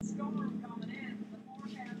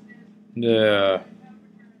Yeah.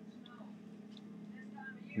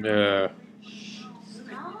 Yeah.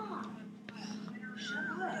 Stop.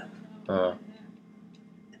 Shut up. Uh,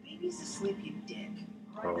 The baby's asleep, you dick.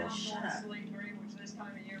 oh. Shut up.